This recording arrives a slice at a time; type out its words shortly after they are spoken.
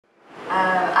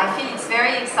I feel it's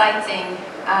very exciting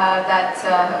that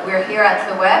we're here at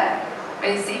LeWeb, but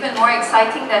it's even more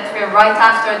exciting that we're right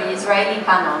after the Israeli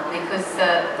panel, because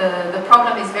the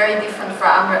problem is very different for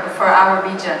our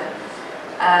region.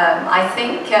 I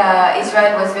think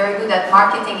Israel was very good at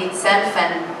marketing itself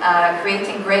and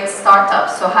creating great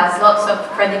startups, so has lots of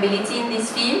credibility in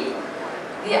this field.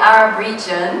 The Arab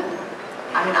region,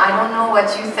 I mean, I don't know what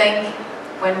you think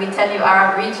when we tell you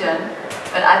Arab region,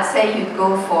 but I'd say you'd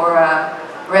go for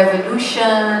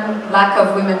revolution, lack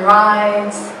of women's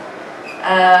rights,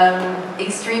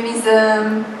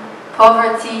 extremism,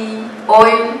 poverty,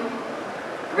 oil,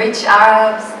 rich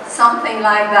Arabs, something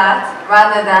like that,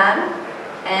 rather than.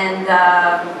 And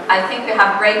I think we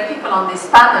have great people on this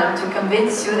panel to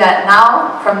convince you that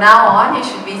from now on, you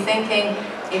should be thinking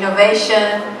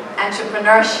innovation,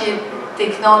 entrepreneurship,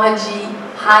 technology,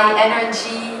 high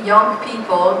energy, young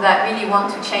people that really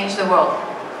want to change the world.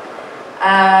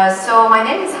 So my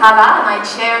name is Hala, and I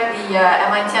chair the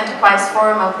MIT Enterprise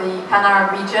Forum of the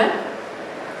Pan-Arab region.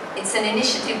 It's an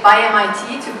initiative by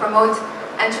MIT to promote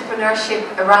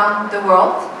entrepreneurship around the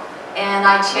world, and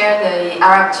I chair the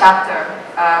Arab chapter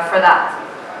for that.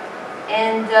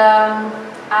 And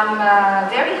I'm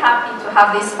very happy to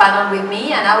have this panel with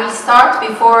me, and I will start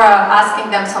before asking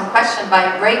them some questions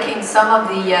by breaking some of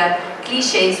the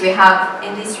cliches we have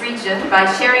in this region by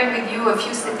sharing with you a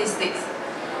few statistics.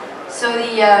 So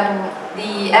the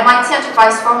MIT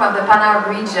Enterprise Forum of the Pan-Arab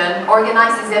region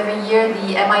organizes every year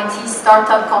the MIT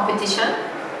Startup Competition,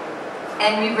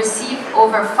 and we receive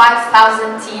over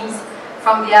 5,000 teams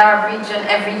from the Arab region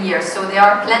every year. So there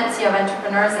are plenty of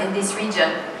entrepreneurs in this region.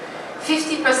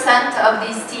 50% of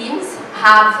these teams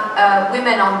have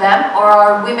women on them or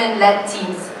are women-led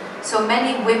teams. So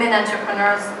many women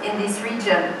entrepreneurs in this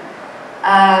region.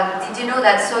 Did you know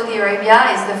that Saudi Arabia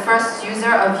is the first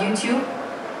user of YouTube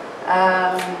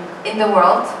in the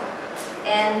world?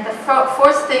 And the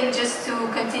fourth thing, just to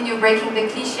continue breaking the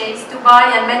cliches,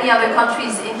 Dubai and many other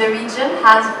countries in the region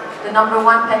has the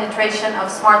 #1 penetration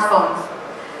of smartphones.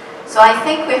 So I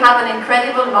think we have an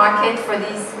incredible market for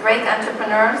these great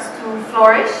entrepreneurs to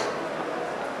flourish.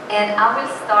 And I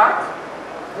will start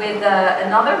with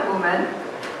another woman,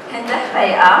 Hind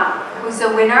Hobeika, who's a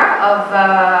winner of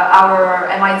our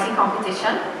MIT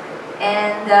competition.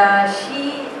 And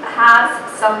she has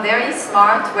some very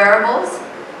smart wearables.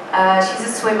 She's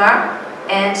a swimmer,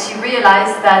 and she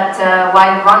realized that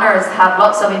while runners have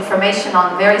lots of information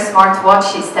on very smart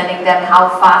watches telling them how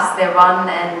fast they run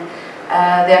and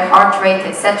their heart rate,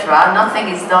 etc., nothing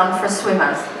is done for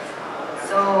swimmers.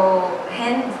 So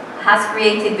Hind has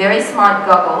created very smart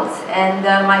goggles, and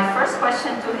my first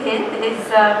question to Hind is,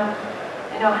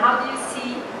 how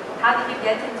do you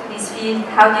get into this field?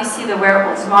 How do you see the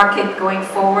wearables market going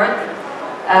forward,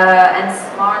 and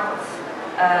smart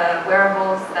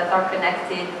wearables that are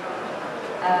connected?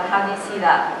 How do you see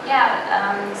that? Yeah,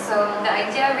 so the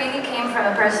idea really came from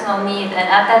a personal need, and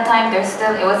at that time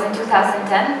it was in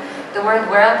 2010. The word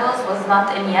wearables was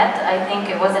not in yet. I think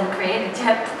it wasn't created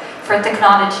yet for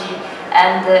technology,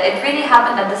 and it really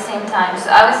happened at the same time. So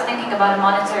I was thinking about a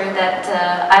monitor that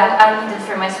I needed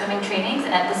for my swimming trainings,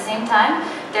 and at the same time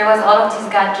there was all of these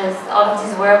gadgets, all of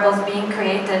these wearables being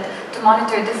created to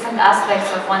monitor different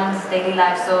aspects of one's daily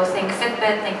life. So think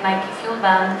Fitbit, think Nike Fuel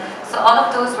Band. So all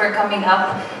of those were coming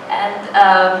up, and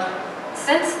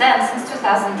since then, since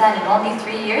 2010, in only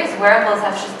 3 years, wearables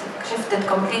have shifted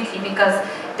completely, because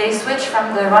they switch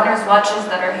from the runner's watches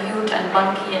that are huge and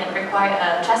bulky and require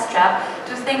a chest strap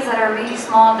to things that are really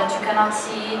small that you cannot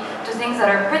see, to things that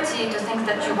are pretty, to things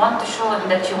that you want to show and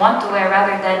that you want to wear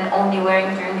rather than only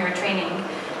wearing during your training.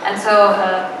 And so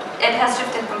it has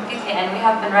shifted completely, and we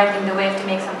have been riding the wave to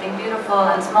make something beautiful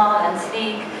and small and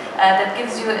sleek that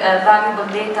gives you valuable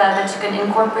data that you can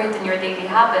incorporate in your daily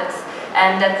habits,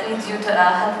 and that leads you to a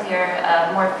healthier,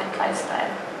 more fit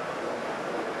lifestyle.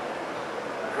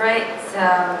 Great.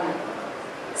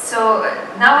 So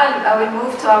now I will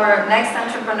move to our next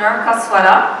entrepreneur,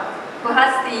 Kaswara, who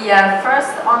has the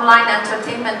first online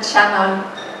entertainment channel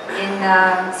in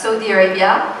Saudi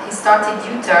Arabia. He started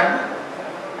UTURN.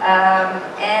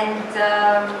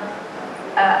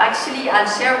 Actually, I'll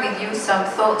share with you some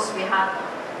thoughts we had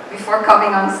before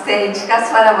coming on stage.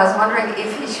 Kaswara was wondering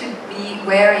if he should be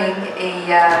wearing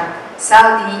a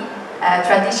Saudi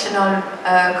traditional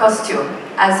costume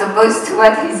as opposed to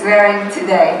what he's wearing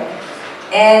today.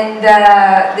 And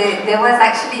there was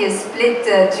actually a split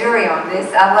jury on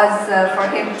this. I was for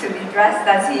him to be dressed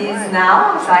as he is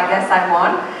now, so I guess I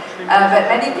won. But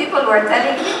many people were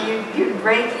telling him you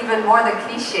break even more the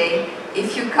cliche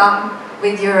if you come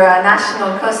with your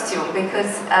national costume,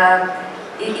 because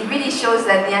it really shows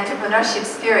that the entrepreneurship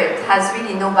spirit has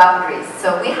really no boundaries.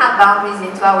 So we have boundaries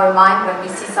into our mind when we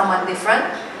see someone different,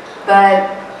 but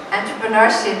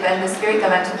entrepreneurship and the spirit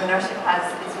of entrepreneurship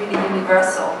is really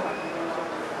universal.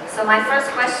 So my first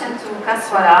question to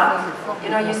Kaswara,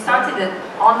 you started an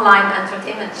online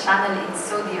entertainment channel in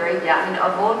Saudi Arabia. I mean,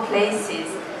 of all places,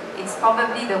 it's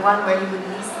probably the one where you would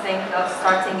least think of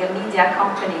starting a media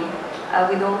company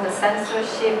with all the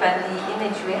censorship and the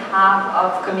image we have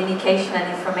of communication and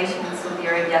information in Saudi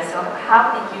Arabia. So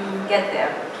how did you get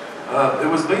there? It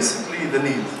was basically the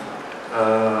need.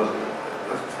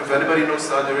 If anybody knows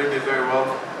Saudi Arabia very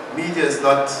well, media is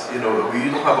not, we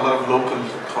don't have a lot of local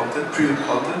content, premium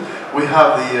content. We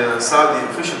have the Saudi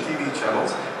official TV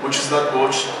channels, which is not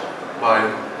watched by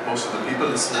most of the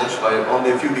people. It's watched by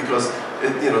only a few because,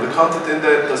 the content in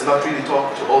there does not really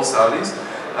talk to all Saudis.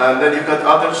 And then you've got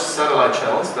other satellite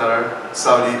channels that are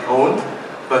Saudi owned,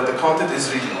 but the content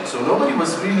is regional. So nobody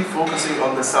was really focusing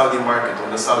on the Saudi market,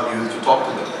 on the Saudi youth, to talk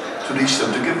to them, to reach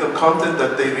them, to give them content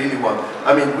that they really want.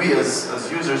 I mean, we as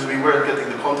users, we weren't getting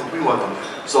the content we wanted.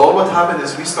 So all what happened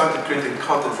is we started creating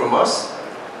content from us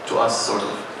to us, sort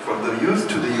of, from the youth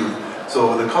to the youth.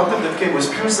 So the content that came was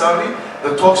pure Saudi,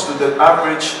 that talks to the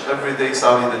average, everyday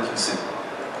Saudi that you see.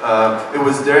 It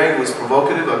was daring, it was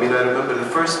provocative. I mean, I remember the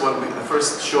first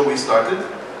show we started,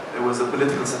 it was a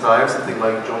political satire, something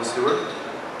like Jon Stewart.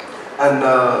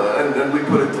 And we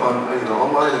put it on,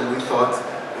 online, and we thought,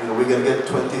 we're going to get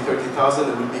 20, 30,000,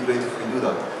 it would be great if we do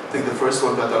that. I think the first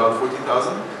one got around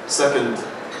 40,000, second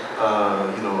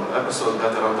episode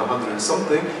got around 100 and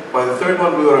something. By the third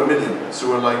one, we were 1 million. So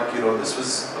we're like, this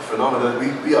was a phenomenon.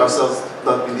 We ourselves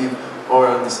not believe or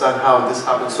understand how this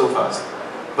happened so fast.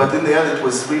 But in the end, it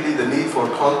was really the need for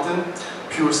content,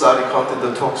 pure Saudi content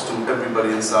that talks to everybody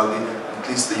in Saudi, at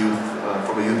least the youth,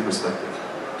 from a youth perspective.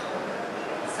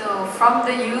 So from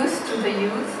the youth to the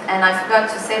youth, and I forgot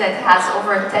to say that it has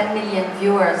over 10 million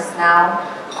viewers now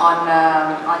on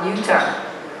UTURN.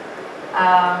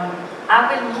 I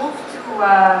will move to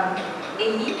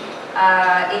Elie,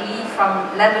 Elie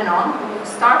from Lebanon, who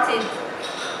started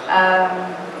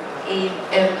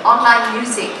an online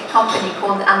music company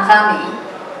called Anghami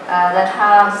that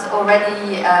has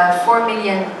already 4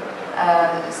 million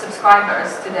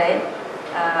subscribers today.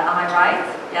 Am I right?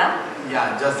 Yeah?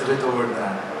 Yeah, just a bit over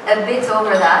that. A bit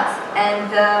over that. And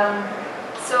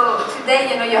so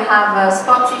today, you have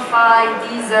Spotify,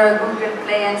 Deezer, Google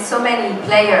Play, and so many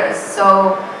players.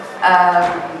 So,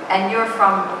 and you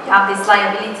have this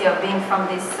liability of being from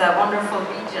this wonderful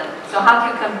region. So how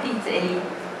do you compete, Elie?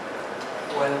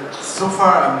 Well, so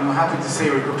far I'm happy to say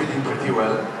we're competing pretty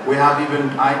well. We have even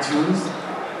iTunes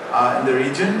in the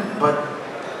region, but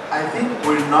I think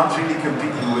we're not really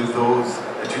competing with those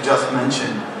that you just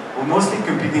mentioned. We're mostly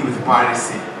competing with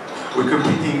piracy. We're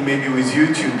competing maybe with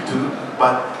YouTube too,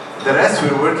 but the rest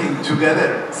we're working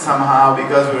together somehow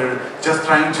because we're just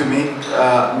trying to make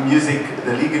music,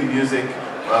 the legal music,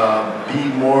 be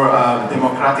more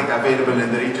democratic, available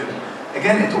in the region.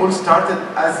 Again, it all started,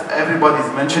 as everybody's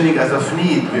mentioning, as of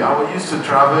need. I used to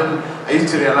travel. I used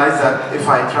to realize that if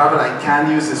I travel, I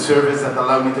can use a service that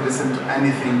allows me to listen to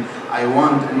anything I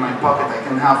want in my pocket. I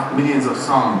can have millions of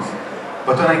songs.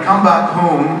 But when I come back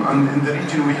home, and in the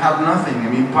region, we have nothing. I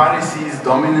mean, piracy is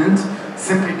dominant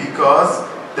simply because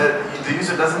the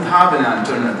user doesn't have an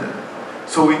alternative.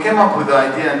 So we came up with the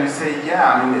idea and we say,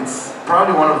 yeah, I mean, it's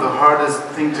probably one of the hardest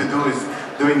things to do is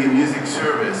doing a music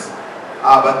service.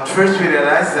 But first we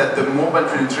realized that the mobile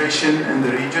penetration in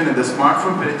the region and the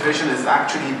smartphone penetration is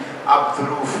actually up the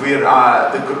roof.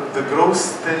 The growth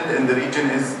still in the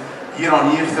region is year on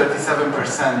year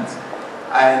 37%.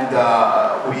 And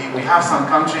we have some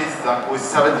countries that with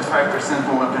 75%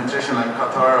 mobile penetration like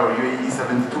Qatar or UAE,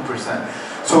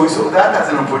 72%. So we saw that as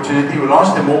an opportunity. We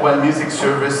launched a mobile music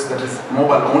service that is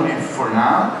mobile only for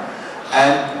now.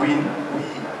 And we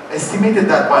estimated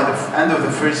that by the end of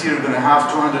the first year, we're going to have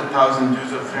 200,000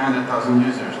 users, 300,000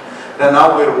 users. Then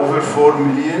now we're over 4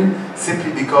 million,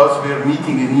 simply because we're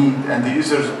meeting a need and the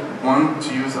users want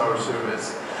to use our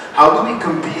service. How do we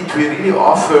compete? We really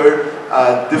offer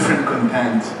different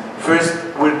content. First,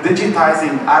 we're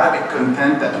digitizing Arabic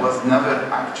content that was never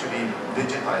actually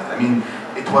digitized. I mean,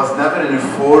 it was never in a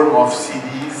form of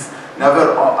CDs,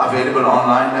 never available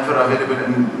online, never available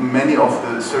in many of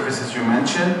the services you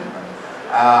mentioned.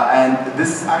 And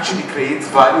this actually creates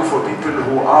value for people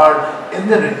who are in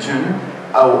the region,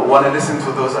 want to listen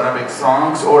to those Arabic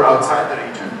songs, or outside the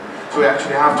region. So we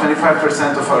actually have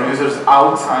 25% of our users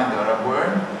outside the Arab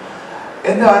world.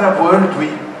 In the Arab world,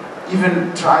 we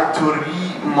even try to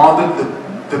remodel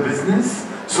the business.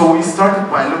 So we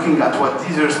started by looking at what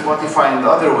Deezer, Spotify, and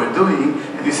other were doing,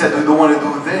 and we said we don't want to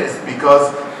do this because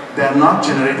they're not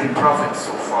generating profits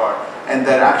so far, and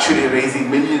they're actually raising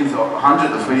millions or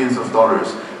hundreds of millions of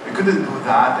dollars. We couldn't do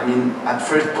that. I mean, at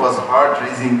first it was hard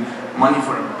raising money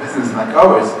for a business like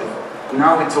ours.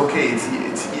 Now it's okay, it's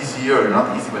easier,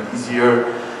 not easy, but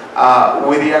easier.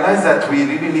 We realized that we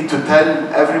really need to tell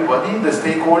everybody, the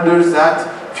stakeholders, that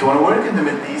if you want to work in the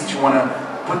Middle East, you want to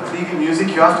put legal music,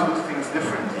 you have to do things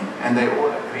differently. And they all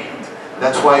agreed.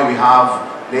 That's why we have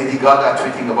Lady Gaga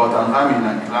tweeting about Anghami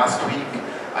like last week.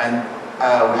 And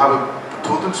we have a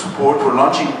total support. We're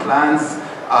launching plans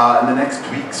in the next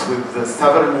weeks with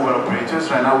several mobile operators.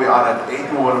 Right now we are at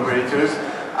 8 mobile operators.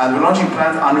 And we're launching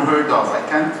plans unheard of. I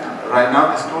can't right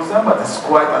now disclose them, but it's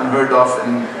quite unheard of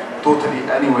in totally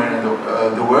anywhere in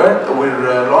the world.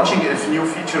 We're launching a new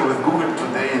feature with Google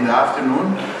today in the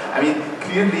afternoon. I mean,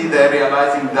 clearly they're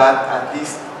realizing that at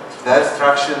least there's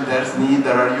traction, there's need,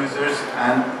 there are users,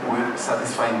 and we're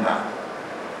satisfying that.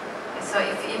 So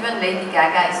if even Lady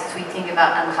Gaga is tweeting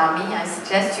about Anghami, I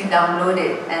suggest you download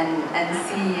it and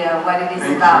see what it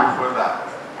is about. Thank you for that.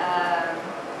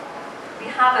 We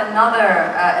have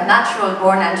another a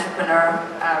natural-born entrepreneur,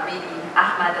 really,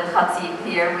 Ahmed Al Khatib,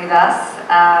 here with us.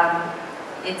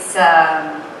 It's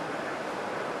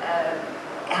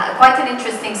quite an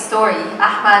interesting story.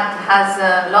 Ahmed has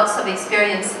lots of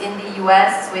experience in the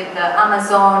US with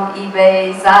Amazon,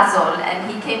 eBay, Zazzle, and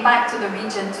he came back to the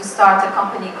region to start a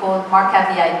company called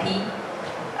MarkaVIP.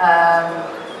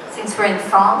 Since we're in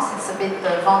France, it's a bit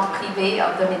the vente privée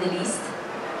of the Middle East.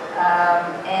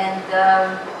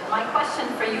 My question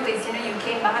for you is, you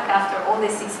came back after all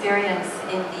this experience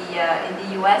in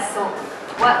the US. So,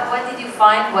 what did you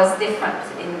find was different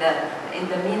in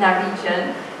the MENA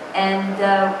region? And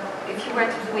if you were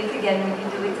to do it again, would you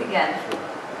do it again?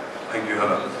 Thank you,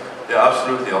 Hala. Yeah,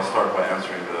 absolutely. I'll start by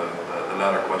answering the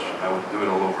latter question. I would do it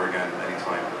all over again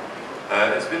anytime.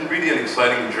 It's been really an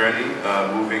exciting journey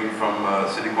moving from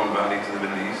Silicon Valley to the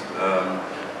Middle East.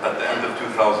 At the end of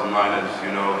 2009, as you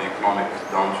know, the economic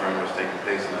downturn was taking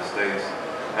place in the States,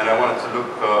 and I wanted to look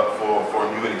for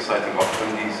new and exciting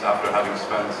opportunities after having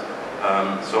spent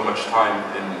so much time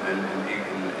in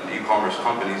e-commerce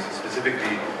companies,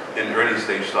 specifically in early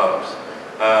stage startups.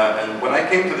 And when I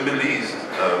came to the Middle East,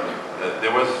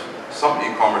 there was some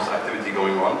e-commerce activity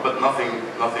going on, but nothing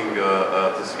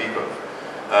to speak of.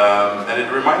 And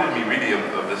it reminded me really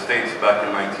of the States back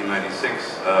in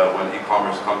 1996 when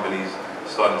e-commerce companies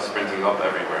started sprinting up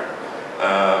everywhere.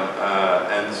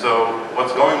 And so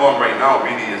what's going on right now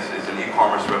really is an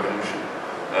e-commerce revolution.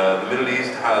 The Middle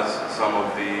East has some of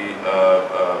the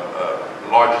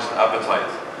largest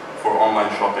appetite for online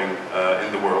shopping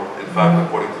in the world. In fact,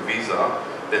 according to Visa,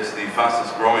 it's the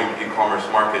fastest growing e-commerce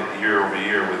market year over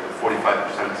year with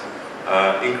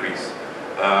 45% increase.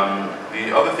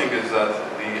 The other thing is that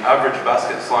the average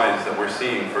basket size that we're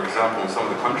seeing, for example, in some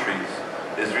of the countries,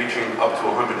 is reaching up to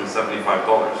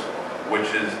 $175, which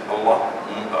is a lot,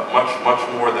 much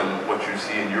more than what you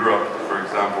see in Europe, for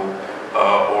example,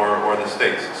 or the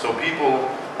States. So people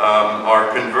are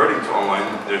converting to online.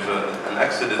 There's an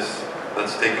exodus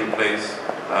that's taking place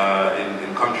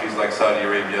in countries like Saudi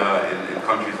Arabia, in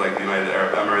countries like the United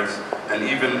Arab Emirates, and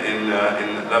even in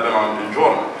Lebanon and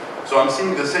Jordan. So I'm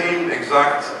seeing the same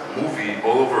exact movie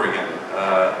all over again,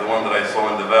 the one that I saw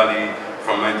in the Valley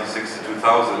from 96 to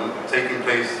 2000, taking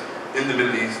place in the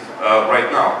Middle East right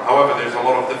now. However, there's a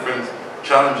lot of different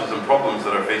challenges and problems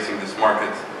that are facing this market,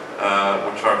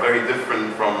 which are very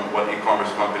different from what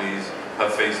e-commerce companies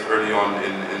have faced early on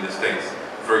in the States.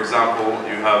 For example,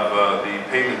 you have the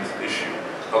payment issue.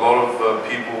 A lot of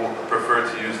people prefer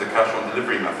to use the cash on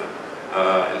delivery method.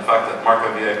 In fact, at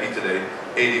MarkaVIP today,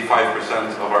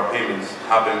 85% of our payments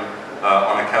happen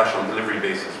on a cash on delivery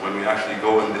basis. When we actually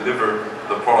go and deliver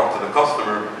the product to the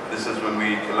customer, this is when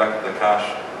we collect the cash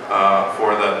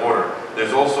for that order.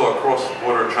 There's also a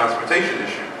cross-border transportation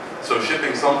issue. So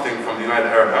shipping something from the United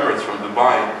Arab Emirates, from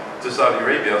Dubai to Saudi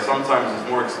Arabia, sometimes is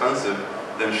more expensive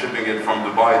than shipping it from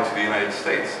Dubai to the United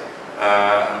States.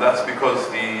 And that's because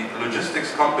the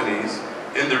logistics companies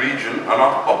in the region are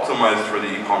not optimized for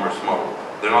the e-commerce model.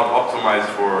 They're not optimized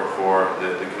for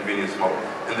the convenience model.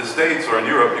 In the States or in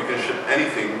Europe, you can ship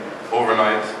anything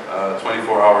overnight,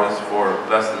 24 hours for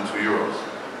less than €2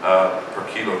 per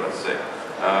kilo, let's say.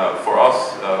 For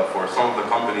us, for some of the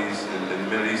companies in the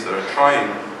Middle East that are trying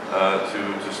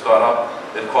to start up,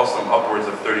 it costs them upwards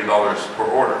of $30 per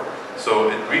order. So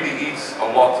it really eats a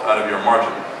lot out of your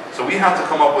margin. So we had to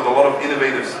come up with a lot of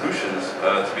innovative solutions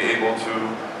to be able to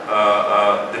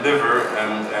deliver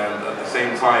and at the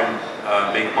same time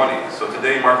make money. So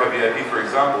today, MarkaVIP, for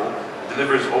example,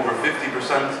 delivers over 50%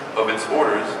 of its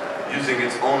orders using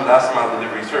its own last mile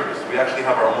delivery service. We actually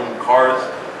have our own cars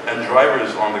and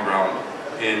drivers on the ground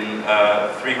in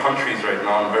 3 countries right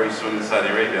now, and very soon in Saudi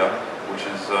Arabia, which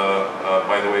is,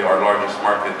 by the way, our largest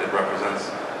market. It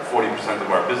represents 40% of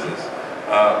our business.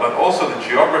 But also the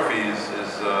geography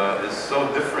is so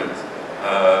different.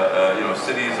 You know,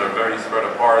 cities are very spread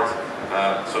apart.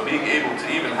 So being able to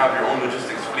even have your own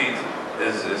logistics fleet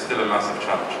is still a massive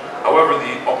challenge. However,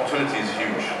 the opportunity is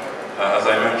huge. As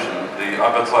I mentioned, the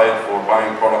appetite for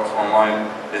buying products online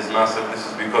is massive. This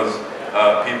is because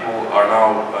people are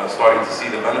now starting to see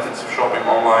the benefits of shopping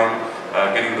online,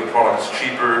 getting the products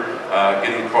cheaper,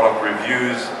 getting product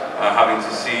reviews, having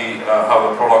to see how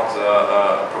the product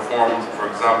performed, for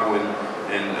example,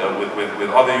 with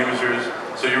other users.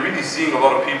 So you're really seeing a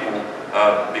lot of people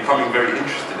becoming very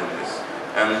interested in this.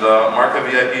 And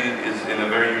MarkaVIP is in a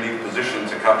very unique position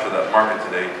to capture that market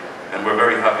today, and we're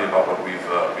very happy about what we've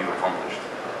accomplished.